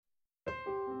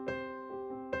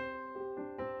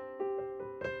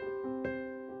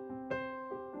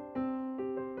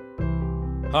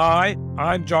Hi,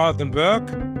 I'm Jonathan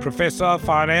Burke, Professor of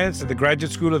Finance at the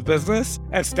Graduate School of Business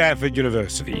at Stanford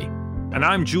University. And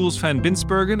I'm Jules van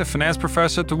Binsbergen, a finance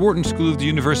professor at the Wharton School of the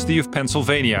University of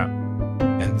Pennsylvania.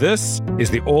 And this is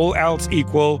the All Else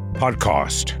Equal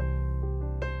podcast.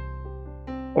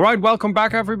 All right, welcome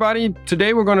back, everybody.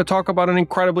 Today, we're going to talk about an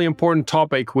incredibly important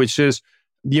topic, which is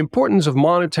the importance of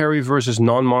monetary versus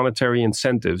non-monetary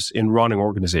incentives in running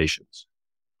organizations.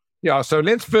 Yeah, so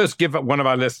let's first give one of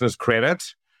our listeners credit.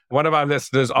 One of our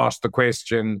listeners asked the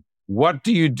question, what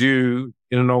do you do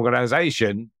in an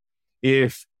organization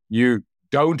if you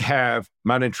don't have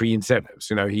monetary incentives?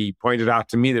 You know, he pointed out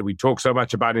to me that we talk so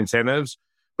much about incentives,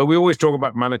 but we always talk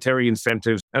about monetary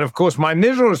incentives. And of course, my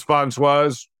initial response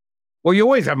was, well, you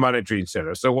always have monetary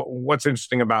incentives. So what's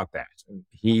interesting about that? And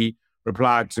he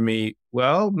replied to me,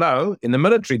 well, no, in the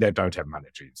military, they don't have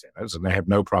monetary incentives and they have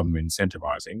no problem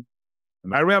incentivizing.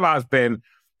 And I realized then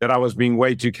that I was being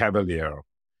way too cavalier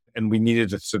and we needed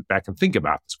to sit back and think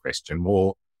about this question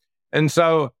more. And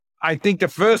so I think the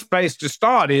first place to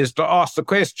start is to ask the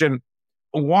question,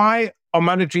 why are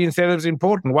monetary incentives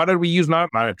important? Why don't we use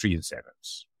non-monetary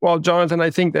incentives? Well, Jonathan,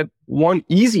 I think that one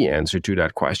easy answer to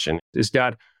that question is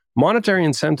that monetary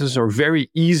incentives are very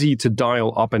easy to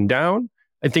dial up and down.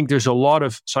 I think there's a lot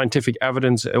of scientific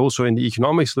evidence also in the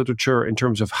economics literature in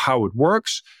terms of how it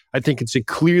works. I think it's a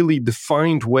clearly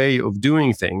defined way of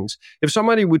doing things. If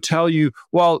somebody would tell you,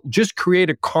 well, just create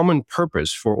a common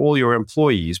purpose for all your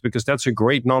employees because that's a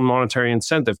great non-monetary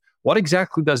incentive, what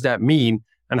exactly does that mean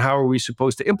and how are we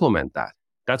supposed to implement that?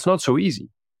 That's not so easy.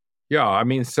 Yeah, I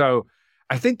mean, so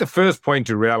I think the first point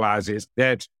to realize is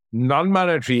that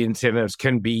non-monetary incentives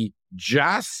can be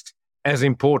just as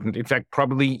important, in fact,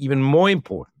 probably even more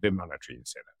important than monetary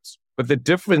incentives. But the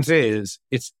difference is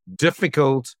it's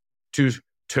difficult to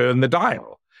turn the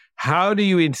dial. How do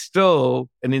you instill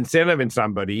an incentive in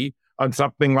somebody on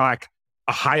something like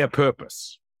a higher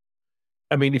purpose?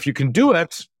 I mean, if you can do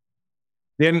it,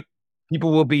 then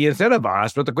people will be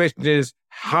incentivized. But the question is,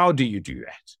 how do you do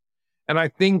that? And I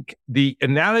think the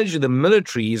analogy of the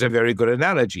military is a very good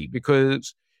analogy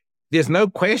because there's no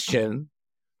question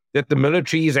that the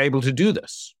military is able to do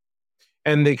this.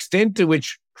 And the extent to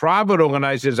which private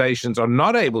organizations are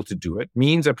not able to do it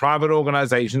means that private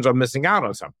organizations are missing out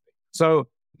on something. So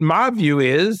my view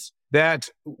is that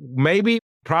maybe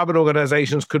private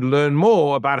organizations could learn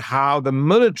more about how the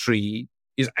military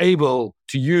is able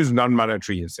to use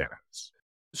non-monetary incentives.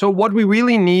 So what we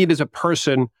really need is a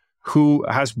person who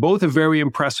has both a very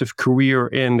impressive career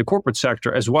in the corporate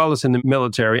sector as well as in the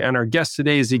military. And our guest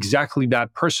today is exactly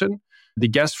that person. The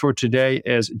guest for today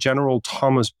is General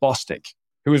Thomas Bostick,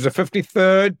 who is the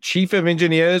 53rd Chief of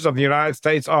Engineers of the United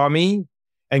States Army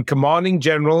and Commanding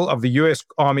General of the U.S.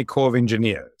 Army Corps of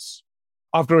Engineers.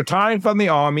 After retiring from the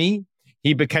Army,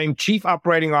 he became Chief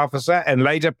Operating Officer and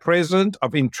later President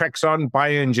of Intrexon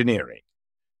Bioengineering.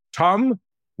 Tom,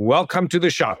 welcome to the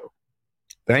show.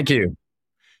 Thank you.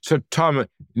 So, Tom,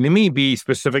 let me be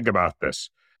specific about this.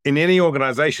 In any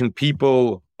organization,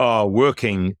 people are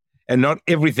working and not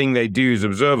everything they do is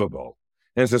observable.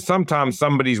 And so sometimes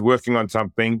somebody's working on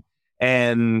something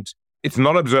and it's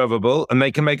not observable and they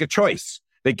can make a choice.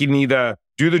 They can either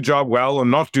do the job well or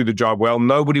not do the job well.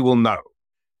 Nobody will know.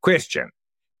 Question,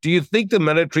 do you think the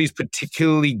military is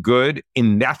particularly good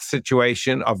in that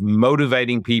situation of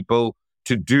motivating people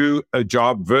to do a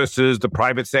job versus the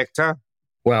private sector?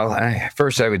 Well,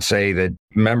 first I would say that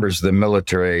members of the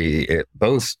military,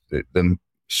 both the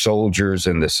soldiers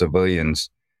and the civilians,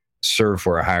 serve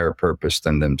for a higher purpose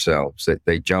than themselves. That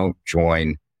they don't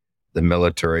join the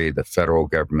military, the federal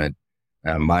government.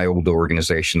 My old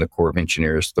organization, the Corps of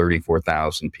Engineers,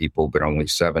 34,000 people, but only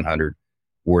 700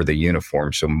 wore the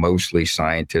uniform. So mostly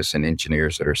scientists and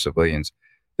engineers that are civilians.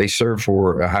 They serve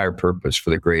for a higher purpose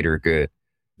for the greater good.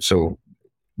 So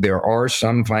there are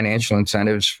some financial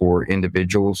incentives for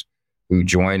individuals who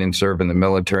join and serve in the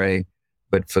military.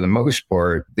 But for the most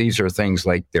part, these are things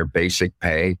like their basic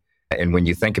pay. And when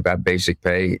you think about basic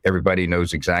pay, everybody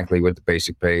knows exactly what the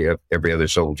basic pay of every other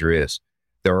soldier is.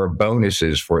 There are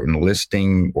bonuses for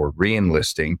enlisting or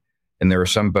re-enlisting, and there are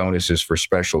some bonuses for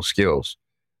special skills.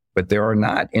 But there are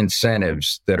not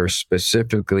incentives that are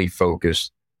specifically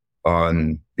focused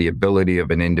on the ability of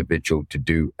an individual to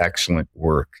do excellent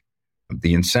work.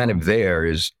 The incentive there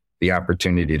is the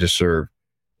opportunity to serve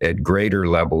at greater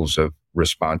levels of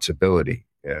responsibility,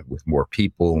 with more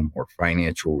people, more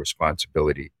financial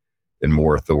responsibility, and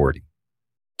more authority.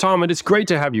 Tom, it is great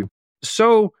to have you.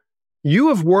 So you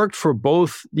have worked for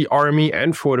both the Army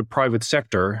and for the private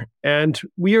sector, and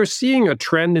we are seeing a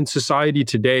trend in society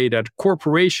today that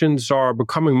corporations are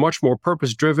becoming much more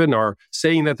purpose-driven, are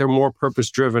saying that they're more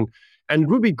purpose-driven. And it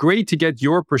would be great to get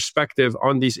your perspective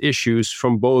on these issues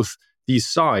from both these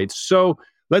sides. So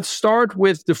let's start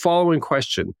with the following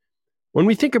question. When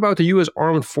we think about the U.S.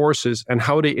 Armed Forces and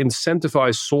how they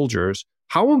incentivize soldiers,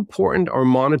 how important are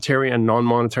monetary and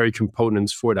non-monetary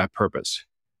components for that purpose?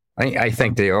 I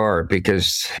think they are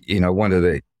because, one of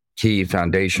the key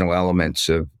foundational elements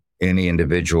of any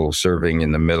individual serving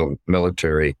in the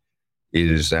military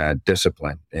is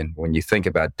discipline. And when you think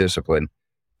about discipline,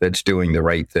 that's doing the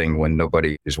right thing when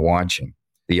nobody is watching.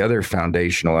 The other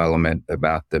foundational element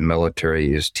about the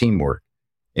military is teamwork.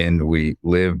 And we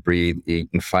live, breathe, eat,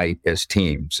 and fight as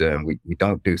teams. We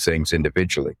don't do things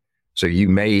individually. So you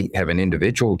may have an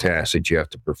individual task that you have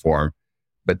to perform,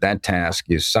 but that task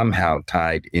is somehow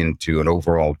tied into an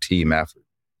overall team effort.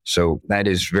 So that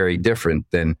is very different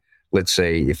than, let's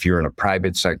say, if you're in a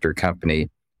private sector company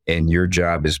and your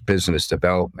job is business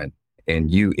development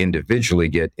and you individually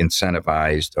get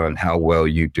incentivized on how well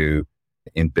you do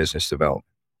in business development.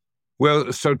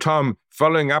 Well, so Tom,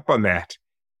 following up on that,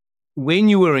 when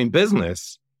you were in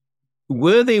business,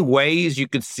 were there ways you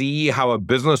could see how a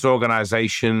business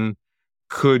organization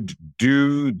could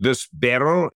do this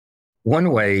better?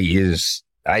 One way is,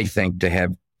 I think, to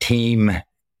have team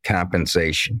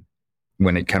compensation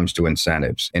when it comes to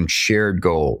incentives and shared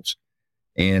goals.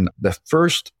 And the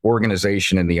first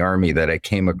organization in the Army that I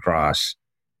came across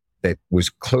that was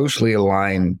closely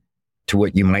aligned to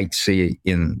what you might see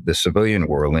in the civilian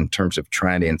world in terms of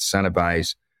trying to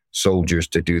incentivize soldiers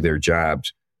to do their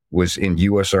jobs was in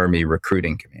U.S. Army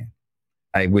Recruiting Command.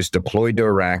 I was deployed to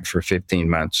Iraq for 15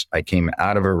 months. I came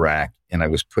out of Iraq and I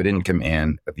was put in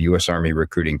command of U.S. Army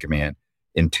Recruiting Command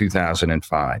in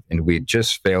 2005. And we had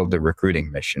just failed the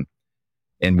recruiting mission.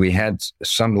 And we had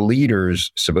some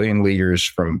leaders, civilian leaders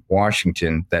from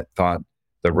Washington, that thought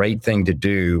the right thing to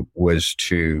do was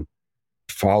to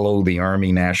follow the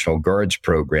Army National Guards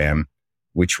program,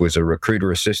 which was a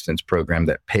recruiter assistance program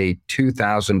that paid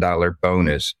 $2,000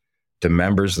 bonus to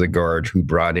members of the Guard who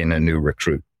brought in a new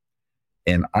recruit.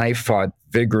 And I fought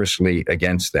vigorously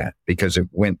against that because it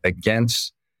went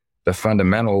against the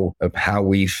fundamental of how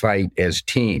we fight as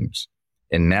teams.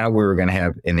 And now we were going to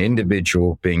have an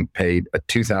individual being paid a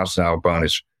 $2,000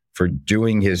 bonus for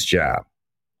doing his job.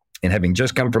 And having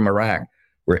just come from Iraq,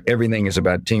 where everything is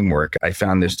about teamwork, I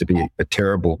found this to be a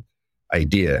terrible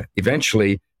idea.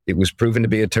 Eventually, it was proven to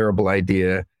be a terrible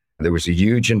idea. There was a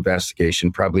huge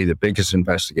investigation, probably the biggest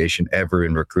investigation ever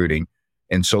in recruiting,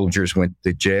 and soldiers went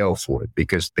to jail for it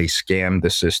because they scammed the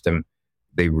system.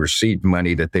 They received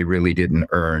money that they really didn't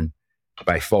earn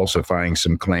by falsifying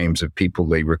some claims of people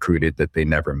they recruited that they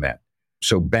never met.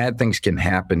 So bad things can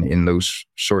happen in those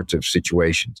sorts of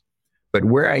situations. But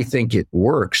where I think it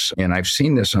works, and I've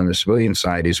seen this on the civilian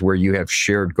side, is where you have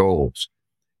shared goals.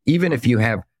 Even if you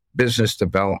have business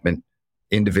development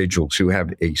individuals who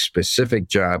have a specific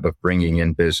job of bringing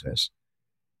in business,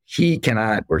 he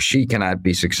cannot or she cannot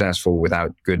be successful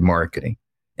without good marketing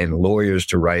and lawyers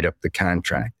to write up the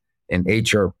contract and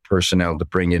HR personnel to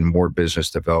bring in more business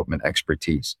development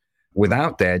expertise.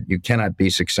 Without that, you cannot be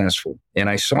successful. And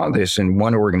I saw this in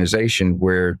one organization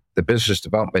where the business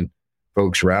development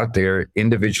folks were out there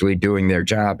individually doing their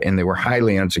job and they were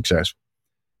highly unsuccessful.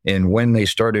 And when they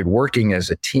started working as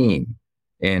a team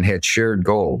and had shared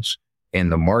goals, and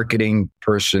the marketing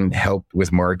person helped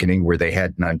with marketing where they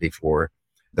had none before,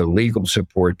 the legal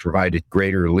support provided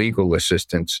greater legal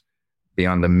assistance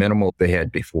beyond the minimal they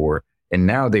had before. And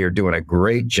now they are doing a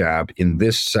great job in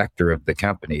this sector of the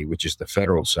company, which is the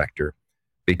federal sector,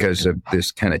 because of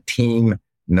this kind of team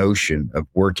notion of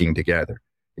working together.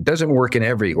 It doesn't work in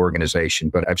every organization,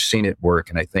 but I've seen it work.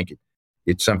 And I think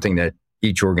it's something that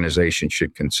each organization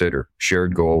should consider: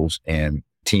 shared goals and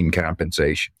team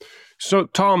compensation. So,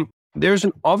 Tom, there's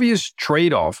an obvious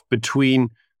trade-off between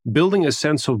building a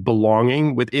sense of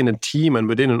belonging within a team and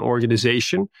within an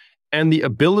organization and the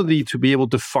ability to be able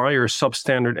to fire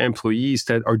substandard employees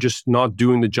that are just not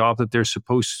doing the job that they're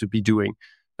supposed to be doing.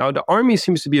 Now, the Army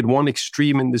seems to be at one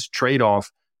extreme in this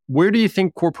trade-off. Where do you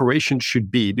think corporations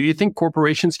should be? Do you think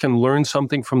corporations can learn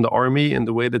something from the Army in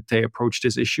the way that they approach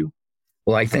this issue?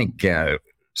 Well, I think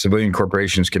civilian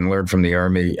corporations can learn from the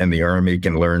Army, and the Army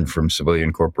can learn from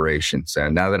civilian corporations.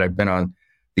 And now that I've been on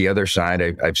the other side,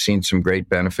 I've seen some great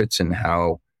benefits in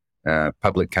how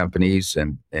public companies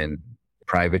and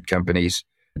private companies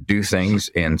do things.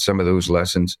 And some of those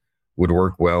lessons would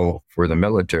work well for the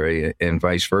military and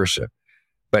vice versa.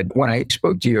 But when I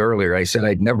spoke to you earlier, I said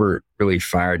I'd never really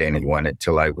fired anyone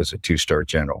until I was a 2-star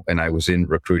general and I was in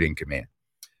recruiting command.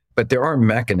 But there are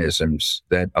mechanisms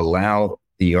that allow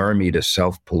the Army to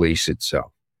self-police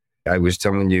itself. I was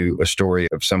telling you a story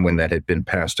of someone that had been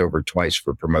passed over twice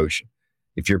for promotion.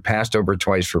 If you're passed over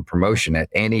twice for promotion at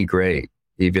any grade,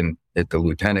 even at the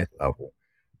lieutenant level,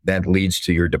 that leads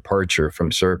to your departure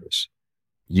from service.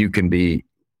 You can be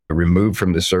removed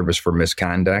from the service for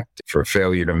misconduct, for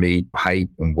failure to meet height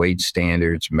and weight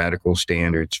standards, medical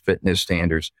standards, fitness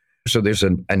standards. So there's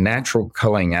a natural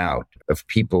culling out of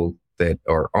people that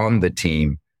are on the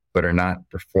team but are not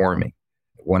performing.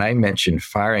 When I mentioned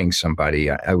firing somebody,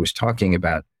 I was talking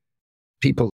about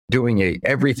people doing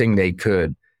everything they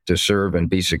could to serve and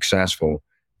be successful,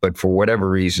 but for whatever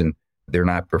reason, they're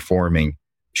not performing.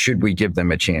 Should we give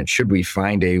them a chance? Should we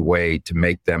find a way to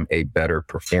make them a better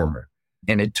performer?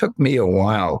 And it took me a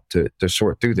while to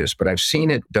sort through this, but I've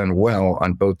seen it done well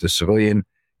on both the civilian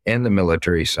and the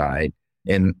military side.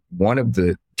 And one of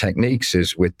the techniques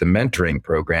is with the mentoring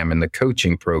program and the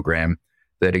coaching program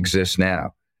that exists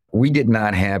now. We did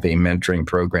not have a mentoring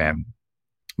program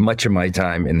much of my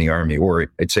time in the Army, or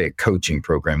I'd say a coaching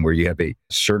program where you have a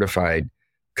certified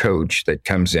coach that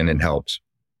comes in and helps.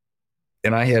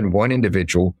 And I had one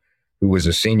individual who was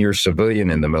a senior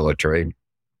civilian in the military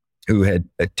who had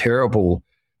a terrible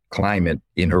climate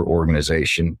in her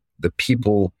organization. The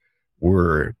people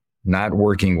were not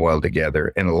working well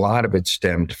together, and a lot of it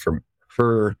stemmed from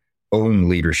her own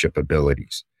leadership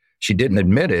abilities. She didn't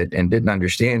admit it and didn't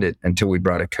understand it until we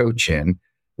brought a coach in.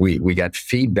 We got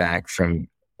feedback from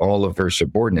all of her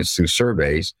subordinates through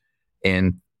surveys,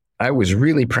 and I was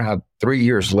really proud 3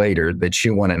 years later that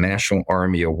she won a National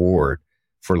Army Award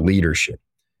for leadership.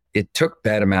 It took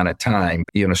that amount of time,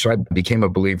 so I became a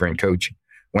believer in coaching.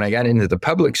 When I got into the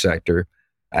public sector,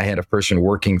 I had a person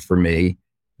working for me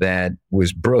that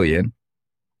was brilliant,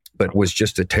 but was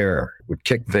just a terror, would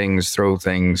kick things, throw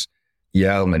things,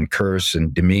 yell and curse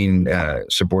and demean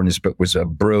subordinates, but was a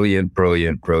brilliant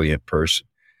person.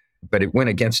 But it went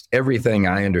against everything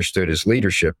I understood as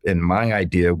leadership. And my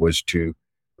idea was to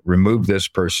remove this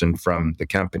person from the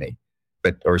company.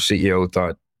 But our CEO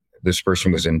thought this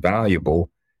person was invaluable.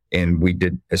 And we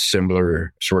did a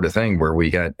similar sort of thing where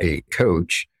we got a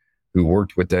coach who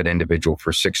worked with that individual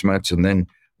for 6 months. And then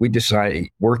we decided,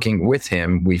 working with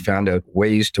him, we found out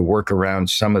ways to work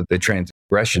around some of the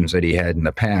transgressions that he had in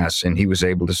the past. And he was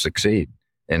able to succeed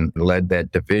and led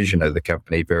that division of the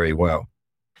company very well.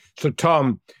 So,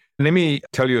 Tom, let me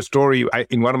tell you a story.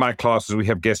 In one of my classes, we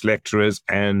have guest lecturers,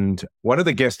 and one of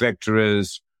the guest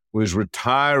lecturers was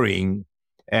retiring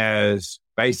as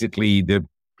basically the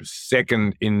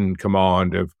second in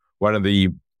command of one of the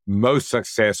most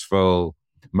successful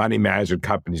money management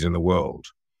companies in the world.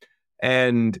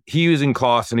 And he was in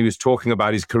class and he was talking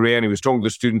about his career and he was talking to the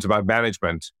students about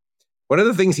management. One of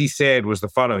the things he said was the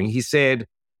following. He said,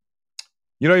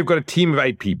 you've got a team of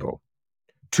 8 people.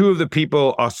 2 of the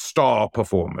people are star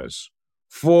performers,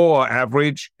 4 are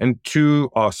average, and 2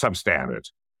 are substandard.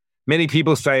 Many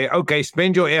people say, okay,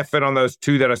 spend your effort on those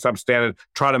 2 that are substandard,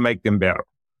 try to make them better.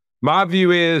 My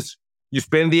view is you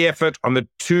spend the effort on the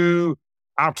 2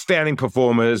 outstanding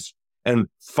performers and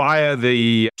fire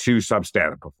the 2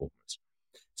 substandard performers.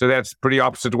 So that's pretty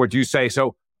opposite to what you say.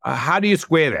 So how do you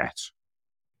square that?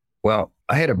 Well,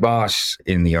 I had a boss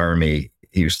in the Army.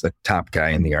 He was the top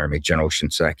guy in the Army, General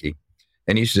Shinseki.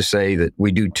 And he used to say that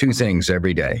we do 2 things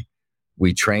every day.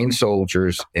 We train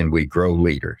soldiers and we grow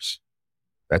leaders.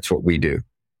 That's what we do.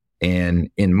 And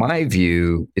in my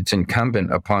view, it's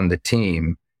incumbent upon the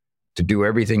team to do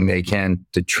everything they can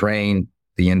to train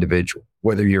the individual.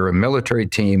 Whether you're a military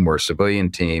team or a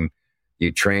civilian team,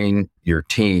 you train your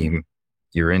team,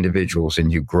 your individuals,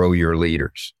 and you grow your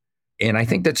leaders. And I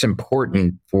think that's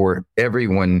important for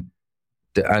everyone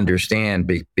to understand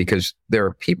because there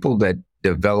are people that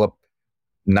develop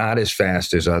not as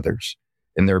fast as others.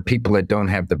 And there are people that don't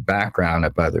have the background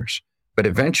of others, but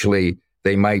eventually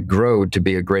they might grow to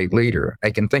be a great leader.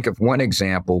 I can think of one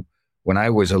example when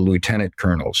I was a lieutenant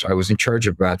colonel. So I was in charge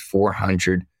of about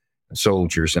 400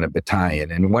 soldiers in a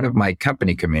battalion. And one of my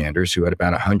company commanders, who had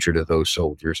about 100 of those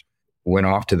soldiers, went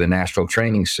off to the National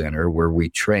Training Center where we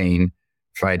train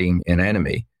fighting an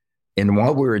enemy. And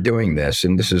while we were doing this,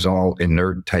 and this is all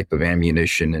inert type of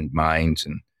ammunition and mines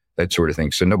and that sort of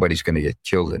thing, so nobody's going to get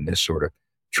killed in this sort of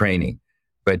training.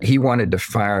 But he wanted to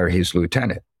fire his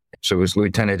lieutenant. So his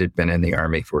lieutenant had been in the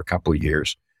Army for a couple of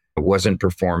years, wasn't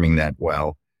performing that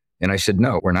well. And I said,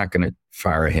 no, we're not going to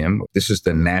fire him. This is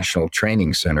the National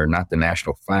Training Center, not the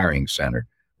National Firing Center.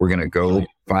 We're going to go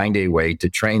find a way to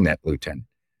train that lieutenant.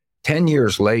 10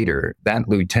 years later, that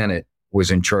lieutenant was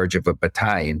in charge of a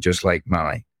battalion just like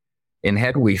mine. And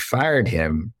had we fired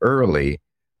him early,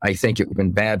 I think it would have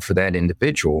been bad for that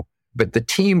individual. But the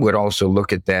team would also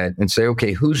look at that and say,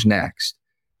 okay, who's next?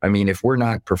 I mean, if we're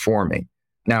not performing.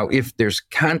 Now, if there's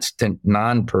constant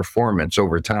non-performance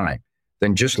over time,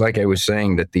 then just like I was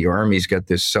saying that the Army's got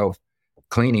this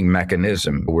self-cleaning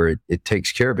mechanism where it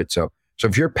takes care of itself. So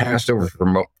if you're passed over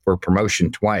for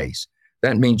promotion twice,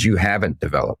 that means you haven't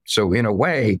developed. So in a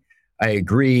way, I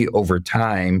agree over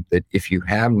time that if you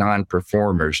have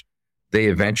non-performers, they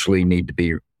eventually need to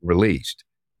be released.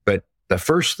 But the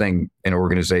first thing an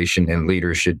organization and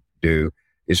leaders should do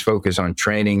is focus on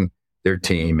training their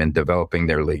team and developing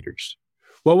their leaders.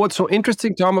 Well, what's so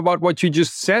interesting, Tom, about what you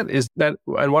just said is that,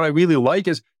 and what I really like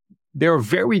is there are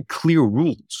very clear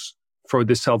rules for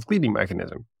this self-cleaning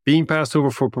mechanism. Being passed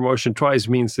over for promotion twice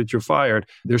means that you're fired.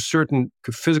 There's certain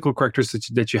physical characteristics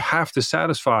that you have to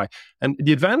satisfy. And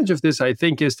the advantage of this, I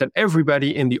think, is that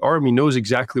everybody in the Army knows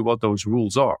exactly what those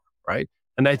rules are, right?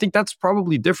 And I think that's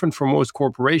probably different from most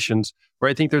corporations, where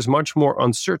I think there's much more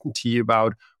uncertainty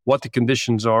about what the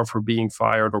conditions are for being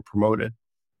fired or promoted.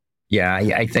 Yeah,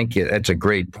 I think that's a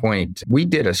great point. We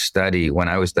did a study when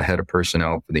I was the head of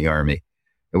personnel for the Army.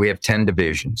 We have 10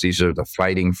 divisions. These are the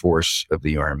fighting force of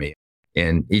the Army.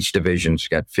 And each division's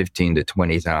got 15 to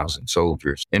 20,000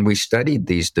 soldiers. And we studied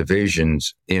these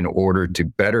divisions in order to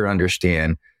better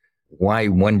understand why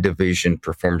one division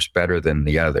performs better than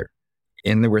the other.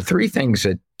 And there were three things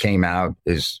that came out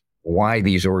is why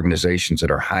these organizations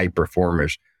that are high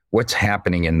performers, what's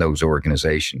happening in those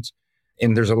organizations.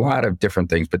 And there's a lot of different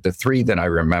things, but the three that I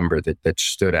remember that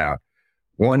stood out,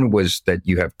 one was that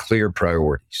you have clear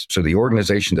priorities. So the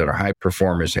organizations that are high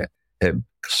performers have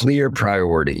clear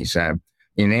priorities.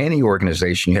 In any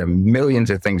organization, you have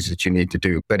millions of things that you need to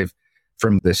do. But if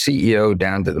from the CEO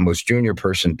down to the most junior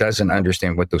person doesn't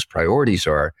understand what those priorities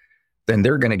are, then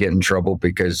they're going to get in trouble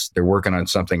because they're working on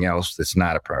something else that's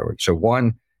not a priority. So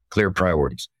one, clear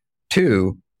priorities.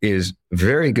 Two is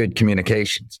very good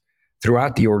communications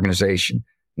throughout the organization,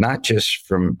 not just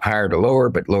from higher to lower,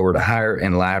 but lower to higher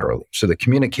and laterally. So the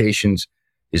communications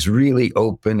is really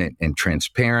open and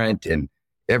transparent, and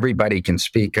everybody can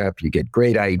speak up. You get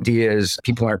great ideas.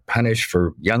 People aren't punished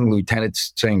for young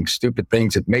lieutenants saying stupid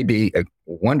things that may be a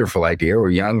wonderful idea, or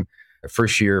young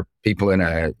first-year people in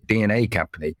a DNA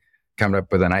company coming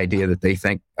up with an idea that they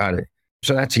think ought to.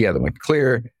 So that's the other one,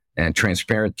 clear and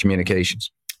transparent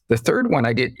communications. The third one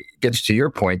gets to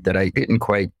your point that I didn't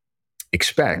quite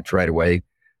expect right away,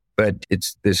 but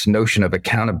it's this notion of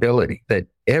accountability, that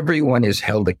everyone is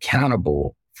held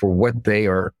accountable for what they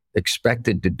are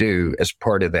expected to do as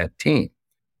part of that team.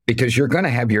 Because you're going to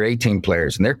have your 18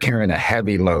 players and they're carrying a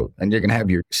heavy load, and you're going to have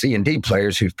your C and D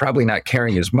players who's probably not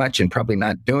carrying as much and probably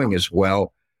not doing as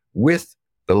well with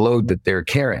the load that they're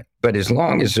carrying. But as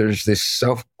long as there's this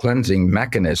self-cleansing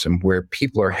mechanism where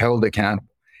people are held accountable,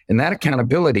 and that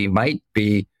accountability might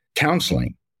be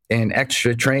counseling and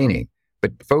extra training,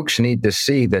 but folks need to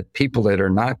see that people that are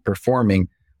not performing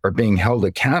are being held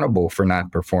accountable for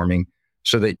not performing,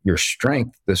 so that your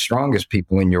strength, the strongest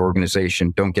people in your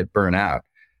organization, don't get burnt out,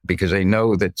 because they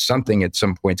know that something at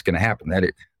some point is going to happen, that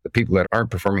the people that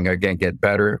aren't performing are going to get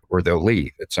better, or they'll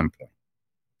leave at some point.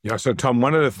 Yeah. So Tom,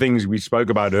 one of the things we spoke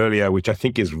about earlier, which I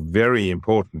think is very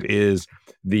important, is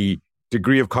the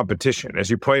degree of competition.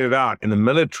 As you pointed out, in the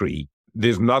military,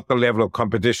 there's not the level of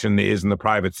competition there is in the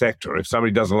private sector. If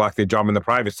somebody doesn't like their job in the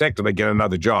private sector, they get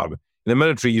another job. In the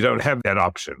military, you don't have that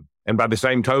option. And by the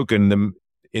same token,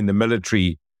 in the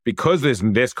military, because there's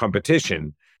less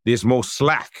competition, there's more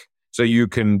slack. So you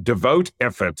can devote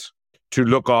effort to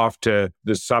look after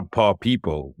the subpar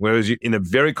people. Whereas in a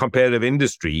very competitive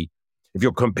industry, if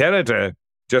your competitor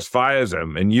just fires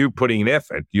them and you putting in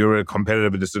effort, you're at a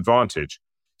competitive disadvantage.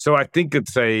 So I think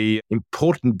it's a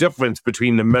important difference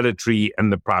between the military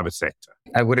and the private sector.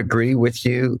 I would agree with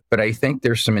you, but I think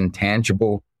there's some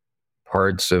intangible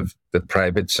parts of the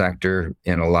private sector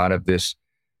in a lot of this.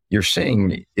 You're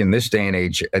seeing in this day and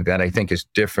age that I think is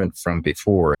different from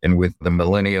before. And with the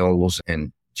millennials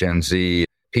and Gen Z,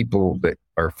 people that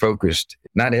are focused,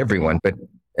 not everyone, but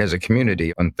as a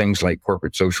community, on things like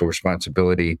corporate social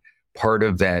responsibility. Part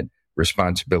of that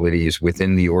responsibility is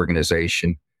within the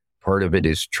organization. Part of it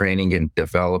is training and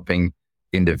developing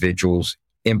individuals,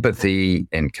 empathy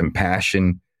and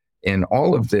compassion. And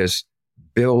all of this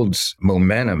builds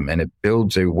momentum, and it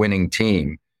builds a winning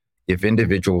team. If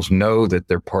individuals know that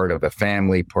they're part of a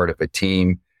family, part of a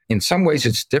team. In some ways,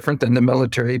 it's different than the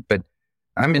military, but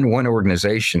I'm in one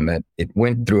organization that it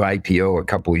went through IPO a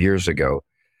couple of years ago,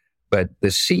 but the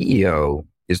CEO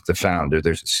is the founder.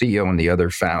 There's a CEO and the other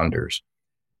founders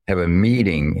have a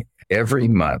meeting every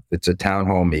month. It's a town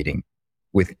hall meeting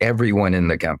with everyone in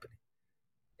the company.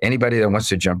 Anybody that wants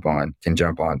to jump on can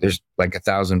jump on. There's like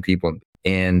 1,000 people,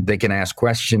 and they can ask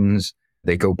questions.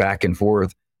 They go back and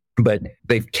forth. But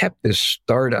they've kept this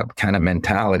startup kind of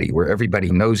mentality where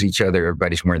everybody knows each other.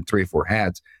 Everybody's wearing 3 or 4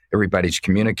 hats. Everybody's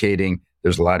communicating.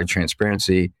 There's a lot of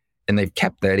transparency. And they've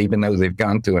kept that even though they've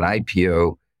gone through an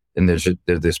IPO and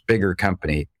they're this bigger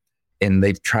company. And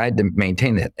they've tried to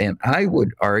maintain that. And I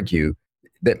would argue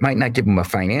that might not give them a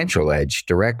financial edge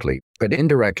directly, but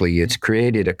indirectly, it's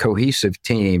created a cohesive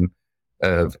team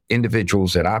of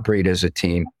individuals that operate as a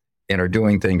team and are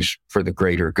doing things for the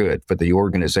greater good, for the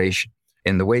organization.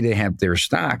 And the way they have their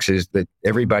stocks is that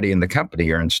everybody in the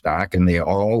company are in stock and they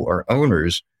all are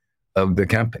owners of the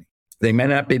company. They may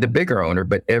not be the bigger owner,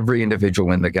 but every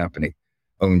individual in the company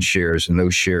owns shares, and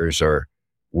those shares are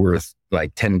worth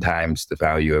like 10 times the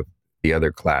value of the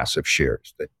other class of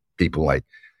shares that people like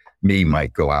me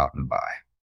might go out and buy.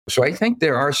 So I think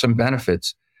there are some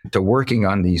benefits to working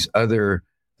on these other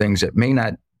things that may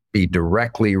not be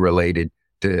directly related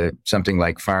to something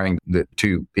like firing the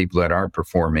 2 people that aren't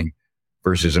performing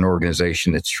versus an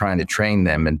organization that's trying to train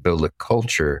them and build a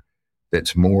culture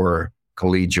that's more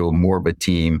collegial, more of a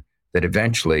team that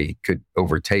eventually could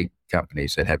overtake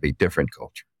companies that have a different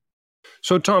culture.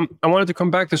 So, Tom, I wanted to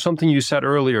come back to something you said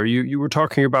earlier. You were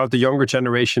talking about the younger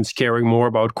generations caring more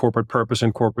about corporate purpose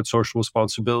and corporate social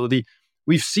responsibility.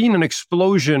 We've seen an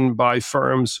explosion by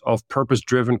firms of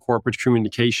purpose-driven corporate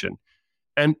communication.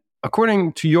 And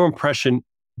according to your impression,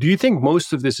 do you think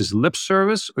most of this is lip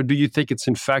service, or do you think it's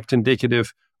in fact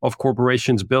indicative of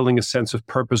corporations building a sense of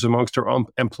purpose amongst their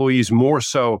employees more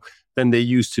so than they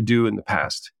used to do in the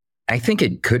past? I think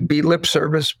it could be lip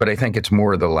service, but I think it's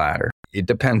more of the latter. It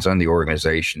depends on the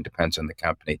organization, depends on the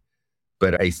company.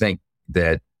 But I think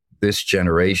that this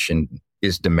generation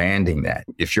is demanding that.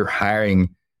 If you're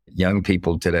hiring young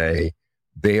people today,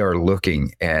 they are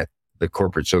looking at the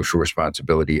corporate social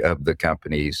responsibility of the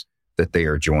companies that they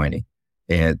are joining.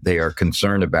 And they are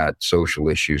concerned about social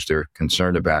issues. They're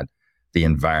concerned about the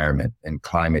environment and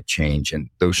climate change and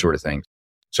those sort of things.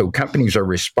 So companies are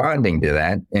responding to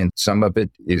that. And some of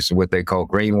it is what they call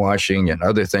greenwashing and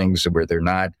other things where they're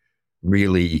not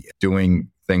really doing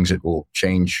things that will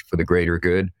change for the greater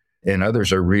good. And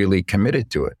others are really committed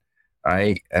to it.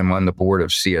 I am on the board of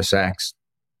CSX.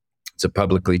 It's a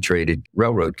publicly traded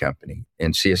railroad company.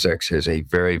 And CSX has a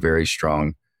very, very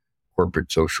strong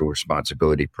corporate social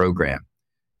responsibility program.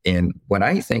 And what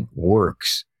I think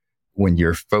works when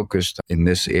you're focused in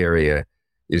this area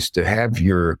is to have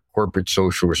your corporate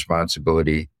social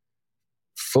responsibility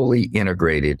fully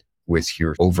integrated with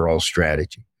your overall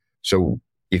strategy. So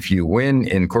if you win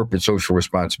in corporate social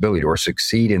responsibility or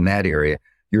succeed in that area,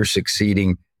 you're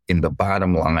succeeding in the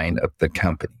bottom line of the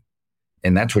company.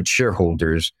 And that's what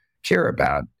shareholders care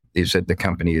about, is that the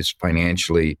company is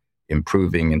financially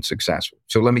improving and successful.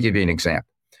 So let me give you an example.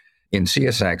 In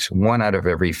CSX, 1 out of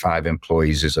every 5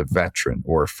 employees is a veteran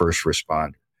or a first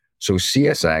responder. So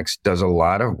CSX does a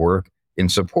lot of work in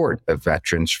support of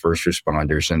veterans, first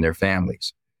responders, and their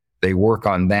families. They work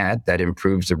on that. That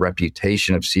improves the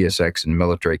reputation of CSX in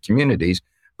military communities,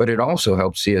 but it also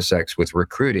helps CSX with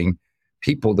recruiting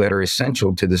people that are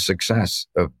essential to the success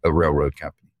of a railroad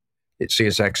company.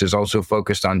 CSX is also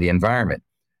focused on the environment,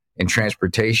 and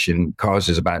transportation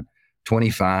causes about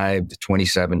 25 to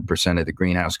 27% of the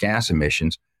greenhouse gas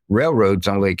emissions. Railroads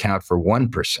only account for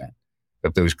 1%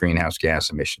 of those greenhouse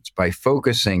gas emissions. By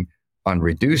focusing on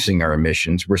reducing our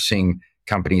emissions, we're seeing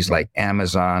companies like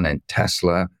Amazon and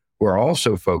Tesla, who are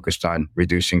also focused on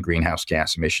reducing greenhouse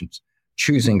gas emissions,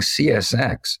 choosing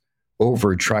CSX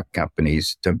over truck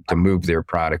companies to move their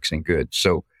products and goods.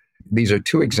 So these are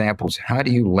 2 examples. How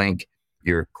do you link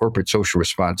your corporate social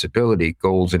responsibility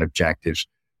goals and objectives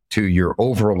to your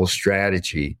overall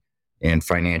strategy and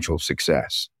financial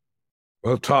success?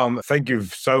 Well, Tom, thank you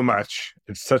so much.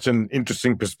 It's such an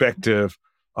interesting perspective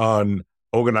on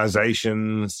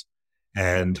organizations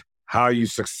and how you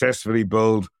successfully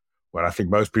build what I think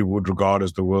most people would regard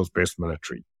as the world's best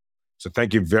military. So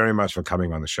thank you very much for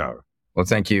coming on the show. Well,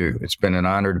 thank you. It's been an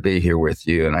honor to be here with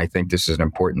you. And I think this is an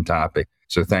important topic.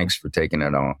 So thanks for taking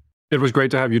it on. It was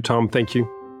great to have you, Tom. Thank you.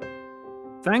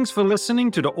 Thanks for listening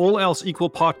to the All Else Equal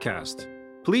podcast.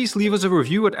 Please leave us a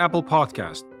review at Apple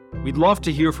Podcast. We'd love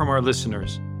to hear from our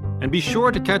listeners. And be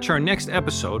sure to catch our next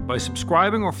episode by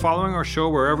subscribing or following our show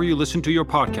wherever you listen to your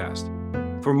podcast.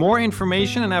 For more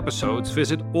information and episodes,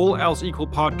 visit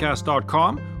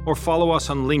allelseequalpodcast.com or follow us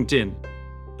on LinkedIn.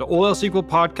 The All Else Equal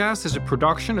podcast is a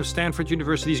production of Stanford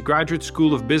University's Graduate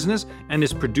School of Business and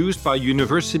is produced by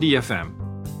University FM.